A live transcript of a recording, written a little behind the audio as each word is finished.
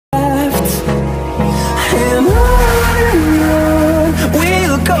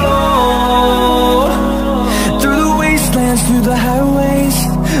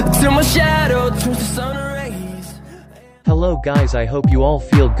guys, I hope you all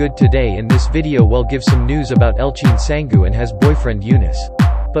feel good today. In this video we'll give some news about Elcin Sangu and his boyfriend Yunus.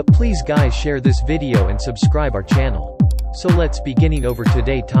 But please guys, share this video and subscribe our channel. So let's beginning over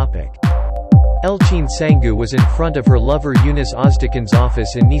today topic. Elcin Sangu was in front of her lover Yunus Ozdiken's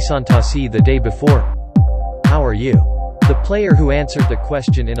office in Nisantasi the day before. How are you? The player who answered the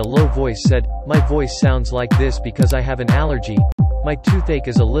question in a low voice said, "My voice sounds like this because I have an allergy. My toothache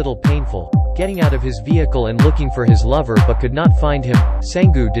is a little painful." Getting out of his vehicle and looking for his lover but could not find him,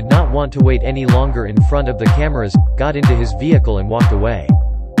 Sangu did not want to wait any longer in front of the cameras, got into his vehicle and walked away.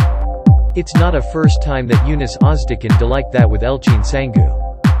 It's not a first time that Yunus Ozdiken did like that with Elcin Sangu.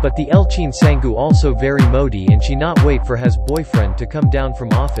 But the Elcin Sangu also very modi and she not wait for his boyfriend to come down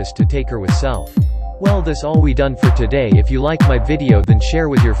from office to take her with self. Well, this all we done for today. If you like my video then share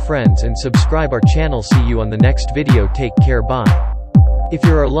with your friends and subscribe our channel. See you on the next video. Take care, bye. If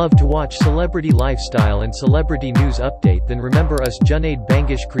you're love to watch celebrity lifestyle and celebrity news update then remember us Junaid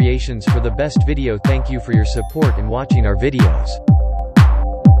Bangash Creations for the best video. Thank you for your support and watching our videos.